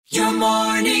Your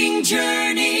morning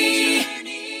journey.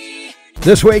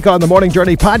 This week on the Morning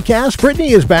Journey podcast,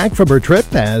 Brittany is back from her trip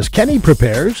as Kenny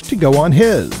prepares to go on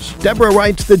his. Deborah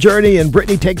writes the journey and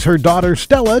Brittany takes her daughter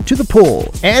Stella to the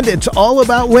pool. And it's all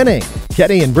about winning.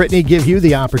 Kenny and Brittany give you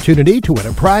the opportunity to win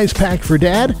a prize pack for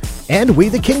Dad and We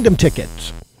the Kingdom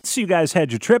tickets. So you guys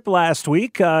had your trip last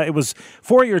week. It was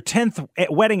for your 10th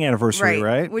wedding anniversary,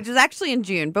 right? Which is actually in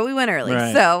June, but we went early.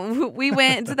 Right. So we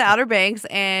went to the Outer Banks,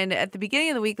 and at the beginning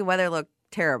of the week, the weather looked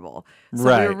terrible. So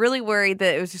Right. we were really worried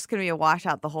that it was just going to be a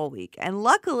washout the whole week. And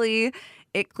luckily,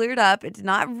 it cleared up. It did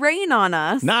not rain on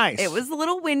us. Nice. It was a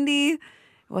little windy.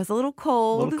 It was a little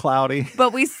cold. A little cloudy.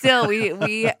 But we still,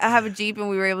 we have a Jeep, and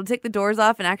we were able to take the doors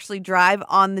off and actually drive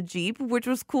on the Jeep, which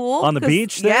was cool. On the 'cause,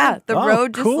 beach there? Yeah. The Oh,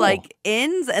 road just cool.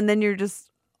 ends, and then you're just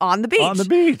on the beach. On the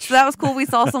beach. So that was cool. We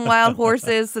saw some wild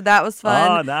horses, so that was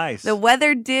fun. Oh, nice. The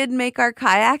weather did make our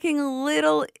kayaking a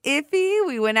little iffy.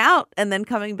 We went out, and then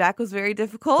coming back was very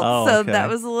difficult. Oh, so okay. that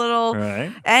was a little,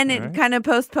 Right. and it Right. kind of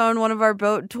postponed one of our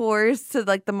boat tours to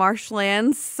like the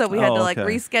marshlands. So we had Oh, to like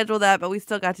okay. reschedule that, but we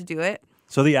still got to do it.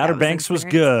 So the Outer was an Banks was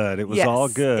experience. good. It was Yes, all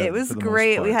good. It was for the most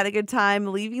great. We part. had a good time.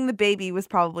 Leaving the baby was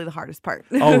probably the hardest part.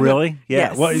 Oh, really?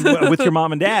 Yeah. Yes. Well, with your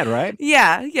mom and dad, right?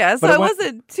 Yeah. So But it I went-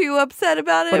 wasn't too upset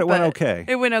about it. But it went okay.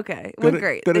 It went okay. It Good- went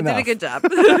great. good They enough. did a good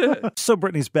job. So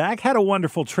Brittany's back. Had a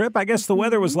wonderful trip. I guess the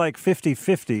weather was like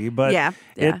 50-50, but Yeah.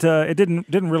 it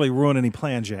didn't really ruin any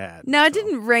plans you had. No, it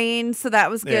didn't rain, so that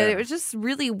was good. Yeah. It was just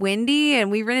really windy,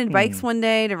 and we rented bikes one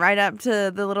day to ride up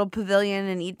to the little pavilion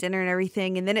and eat dinner and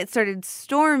everything. And then it started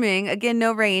storming. Again,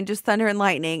 no rain, just thunder and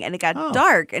lightning, and it got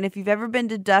dark. And if you've ever been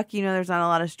to Duck, you know there's not a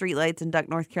lot of streetlights in Duck,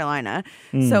 North Carolina.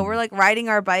 So we're like riding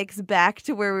our bikes back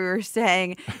to where we were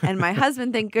staying. And my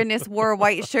husband, thank goodness, wore a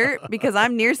white shirt because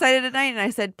I'm nearsighted at night. And I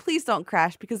said, please don't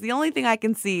crash because the only thing I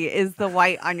can see is the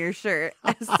white on your shirt.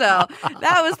 So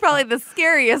that was probably the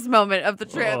scariest moment of the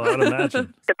trip. Oh, I'd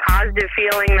imagine. The positive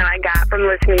feeling that I got from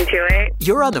listening to it.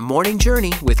 You're on the morning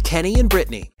journey with Kenny and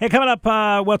Brittany. Hey, coming up,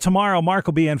 tomorrow, Mark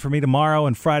will be in for me tomorrow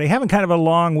and Friday. Having kind of a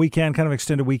long weekend, kind of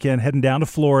extended weekend, heading down to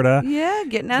Florida. Yeah,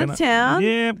 getting out of town.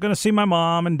 Yeah, I'm going to see my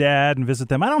mom and dad and visit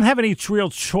them. I don't have any real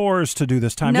chores to do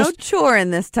this time. No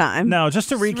choring this time. No, just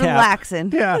to recap.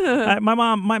 Relaxing. Yeah,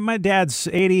 my dad's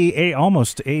 88,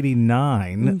 almost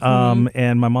 89,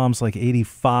 and my mom's like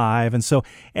 85, and so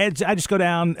I just go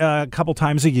down a couple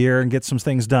times a year and get some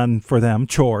things done for them,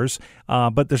 chores.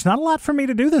 But there's not a lot for me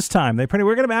to do this time. I'm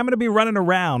going to be running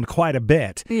around quite a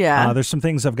bit. Yeah. There's some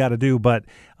things I've got to do, but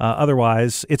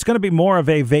otherwise, it's going to be more of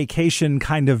a vacation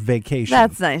kind of vacation.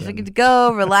 That's nice. You get to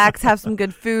go, relax, have some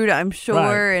good food, I'm sure,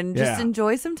 Right. and just Yeah.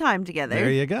 enjoy some time together. There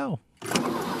you go.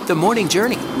 The morning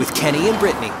journey with Kenny and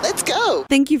Brittany. Let's go.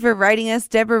 Thank you for writing us.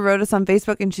 Deborah wrote us on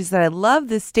Facebook, and she said, I love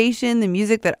this station, the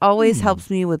music that always helps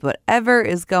me with whatever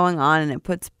is going on, and it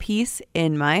puts peace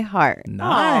in my heart.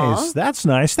 Nice. Aw. That's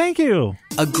nice. Thank you.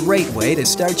 A great way to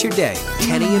start your day.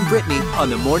 Kenny and Brittany on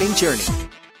the morning journey.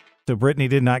 So Brittany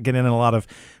did not get in a lot of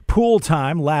pool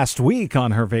time last week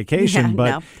on her vacation, Yeah, but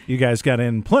no. you guys got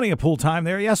in plenty of pool time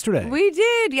there yesterday. We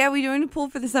did. Yeah, we joined a pool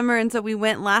for the summer, and so we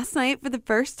went last night for the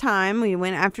first time. We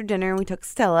went after dinner, and we took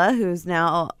Stella, who's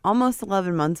now almost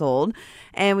 11 months old,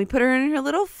 and we put her in her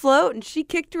little float, and she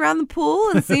kicked around the pool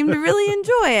and seemed to really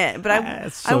enjoy it. But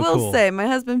That's I so will cool. say, my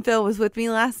husband Phil was with me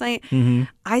last night.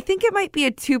 I think it might be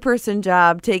a two-person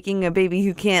job taking a baby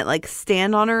who can't like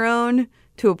stand on her own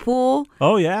to a pool.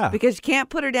 Oh, yeah. Because you can't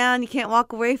put her down, you can't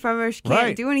walk away from her, she can't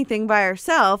Right. do anything by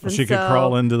herself. And She could so-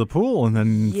 crawl into the pool and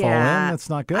then fall in. Yeah. That's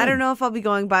not good. I don't know if I'll be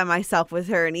going by myself with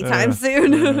her anytime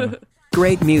soon.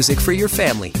 Great music for your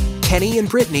family. Kenny and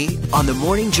Brittany on the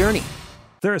morning journey.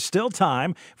 There is still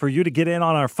time for you to get in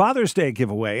on our Father's Day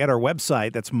giveaway at our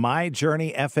website. That's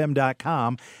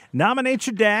myjourneyfm.com. Nominate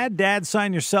your dad.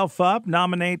 Sign yourself up.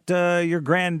 Nominate your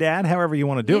granddad, however you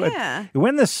want to do Yeah. it. You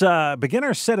win this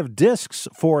beginner set of discs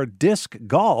for disc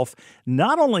golf.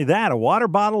 Not only that, a water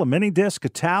bottle, a mini disc, a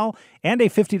towel, and a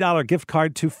 $50 gift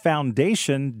card to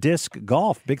Foundation Disc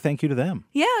Golf. Big thank you to them.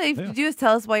 Yeah, if you do is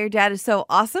tell us why your dad is so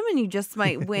awesome and you just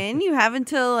might win. You have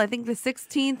until, I think, the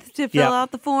 16th to fill Yep.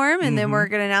 out the form, and then we're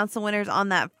going to announce the winners on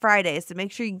that Friday. So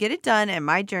make sure you get it done at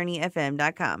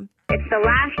myjourneyfm.com. It's the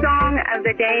last song of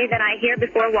the day that I hear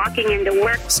before walking into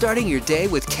work. Starting your day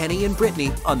with Kenny and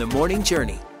Brittany on the morning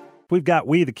journey. We've got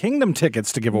We the Kingdom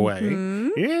tickets to give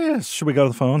away. Yes. Should we go to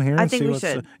the phone here? I and think see we what's,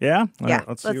 should. Yeah? All Yeah, right,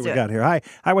 let's see let's what do we it. got here.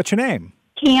 Hi, what's your name?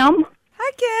 Kim.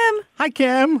 Hi, Kim. Hi,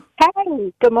 Kim.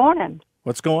 Hey, good morning.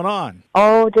 What's going on?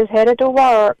 Oh, just headed to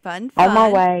work. Fun. On my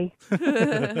way.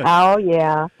 Oh,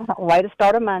 yeah. Way to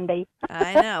start a Monday.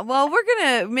 I know. Well, we're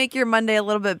going to make your Monday a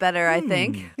little bit better, I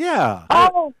think. Yeah.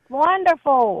 Oh,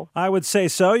 wonderful. I would say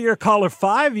so. You're caller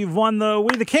 5. You've won the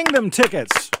We the Kingdom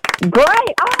tickets.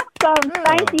 Great. Awesome.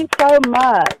 Thank you so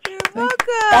much. You're welcome.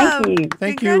 Thank you.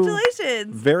 Thank you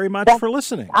Congratulations. very much for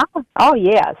listening. Oh,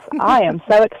 yes. I am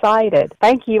so excited.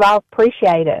 Thank you. I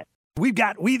appreciate it. We've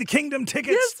got We the Kingdom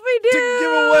tickets Yes, we do. to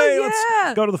give away. Yeah.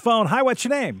 Let's go to the phone. Hi, what's your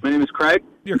name? My name is Craig.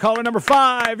 You're caller number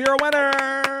 5. You're a winner.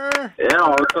 Yeah,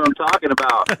 that's what I'm talking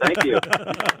about. Thank you.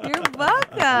 You're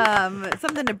welcome.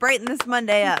 Something to brighten this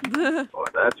Monday up. Oh,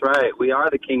 that's right. We are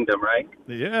the kingdom, right?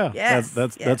 Yeah, Yes,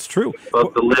 that's true.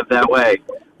 Supposed to live that way.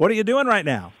 What are you doing right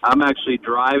now? I'm actually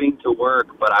driving to work,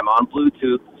 but I'm on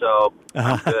Bluetooth, so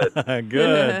I'm good.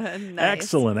 Good. Nice.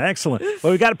 Excellent.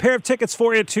 Well, we've got a pair of tickets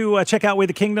for you to check out We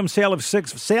the Kingdom Salem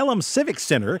Civic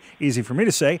Center. Easy for me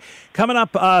to say. Coming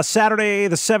up Saturday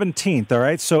the 17th, all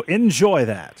right? So enjoy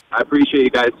that. I appreciate you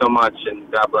guys so much,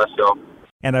 and God bless y'all.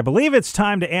 And I believe it's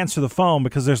time to answer the phone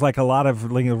because there's like a lot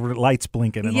of lights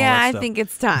blinking and all Yeah, that I stuff. think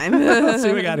it's time. Let's see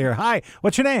what we got here. Hi,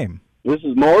 what's your name? This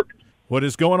is Mark. What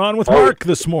is going on with Mark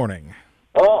this morning?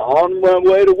 On my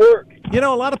way to work. You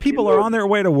know, a lot of people are on their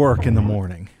way to work in the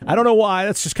morning. I don't know why.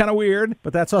 That's just kind of weird,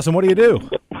 but that's awesome. What do you do?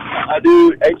 I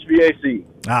do HVAC.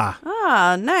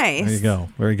 Oh, nice. There you go.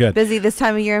 Very good. Busy this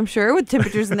time of year, I'm sure, with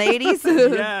temperatures in the 80s.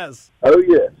 Yes. Oh,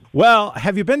 yes. Well,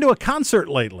 have you been to a concert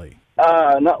lately?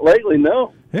 Not lately,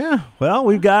 no. Yeah, well,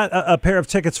 we've got a pair of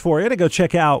tickets for you to go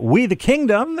check out We the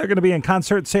Kingdom. They're going to be in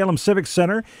concert at Salem Civic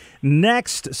Center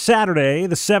next Saturday,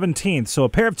 the 17th. So a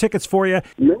pair of tickets for you.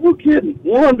 No kidding.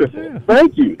 Wonderful. Yeah.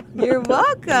 Thank you. You're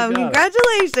welcome.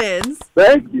 Congratulations.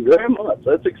 Thank you very much.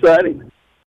 That's exciting.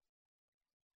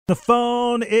 The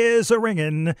phone is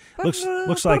a-ringing.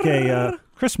 Looks like a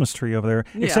Christmas tree over there,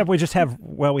 except we just have,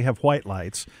 we have white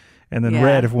lights. And then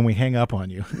red if when we hang up on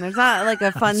you. There's not like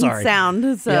a fun Sorry.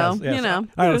 sound, so, Yes. you know. All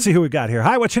right, let's see who we've got here.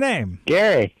 Hi, what's your name?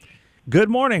 Gary. Good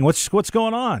morning. What's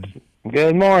going on?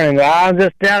 Good morning. I'm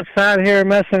just outside here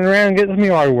messing around getting some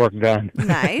yard work done.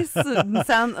 Nice.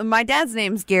 My dad's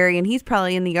name's Gary, and he's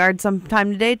probably in the yard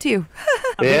sometime today, too.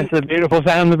 Yeah, it's a beautiful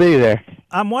time to be there.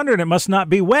 I'm wondering, it must not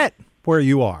be wet where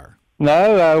you are.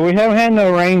 No, we haven't had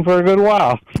no rain for a good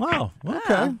while. Oh, okay.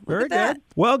 Wow, Very look at good.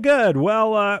 Well, good.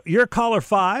 Well, you're caller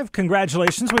 5.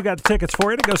 Congratulations. We've got the tickets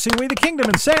for you to go see We the Kingdom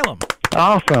in Salem.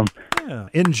 Awesome. Yeah.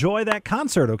 Enjoy that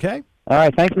concert, okay? All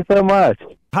right, thank you so much.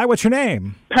 Hi, what's your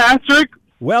name? Patrick.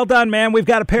 Well done, man. We've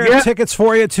got a pair of tickets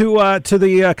for you to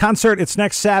the concert. It's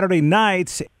next Saturday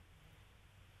night.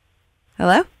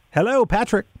 Hello? Hello,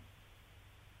 Patrick.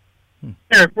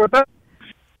 Eric, what's up?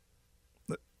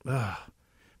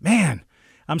 Man,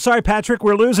 I'm sorry, Patrick.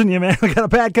 We're losing you, man. We got a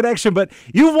bad connection, but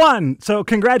you won, so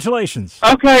congratulations.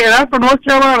 Okay, and I'm from North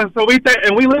Carolina, so we live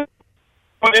every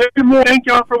morning. Thank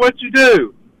y'all for what you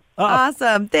do.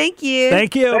 Awesome. Thank you.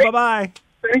 Thank you. Bye-bye.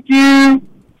 Thank you.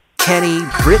 Kenny,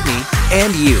 Brittany,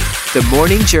 and you. The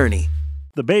Morning Journey.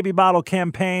 The Baby Bottle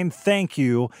Campaign, thank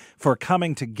you for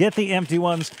coming to get the empty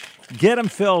ones, get them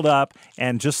filled up,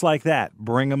 and just like that,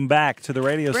 bring them back to the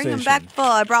radio Bring station. them back full.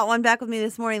 I brought one back with me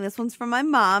this morning. This one's from my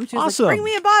mom. She was Awesome. like, bring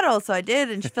me a bottle. So I did,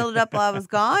 and she filled it up while I was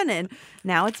gone, and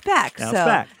now it's back. Now so it's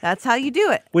back. That's how you do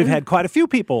it. We've had quite a few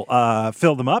people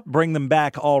fill them up, bring them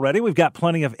back already. We've got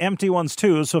plenty of empty ones,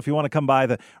 too, so if you want to come by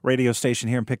the radio station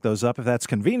here and pick those up, if that's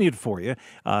convenient for you,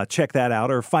 check that out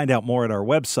or find out more at our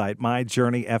website,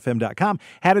 myjourneyfm.com.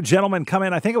 Had a gentleman come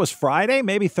in, I think it was Friday,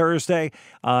 maybe Thursday,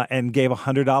 and gave a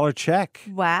 $100 check.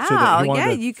 Wow. So that he wanted Yeah,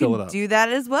 to you fill it can up. do that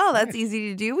as well. That's easy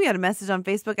to do. We had a message on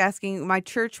Facebook asking, my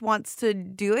church wants to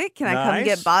do it. Can I come Nice.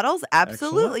 get bottles?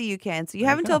 Absolutely, Excellent. you can. So you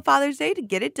have until Father's Day to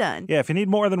get it done. Yeah, if you need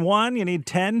more than one, you need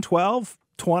 10, 12,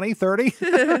 20, 30.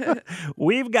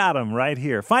 We've got them right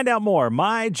here. Find out more,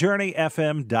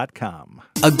 myjourneyfm.com.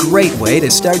 A great way to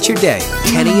start your day.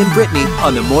 Kenny and Brittany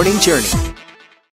on The Morning Journey.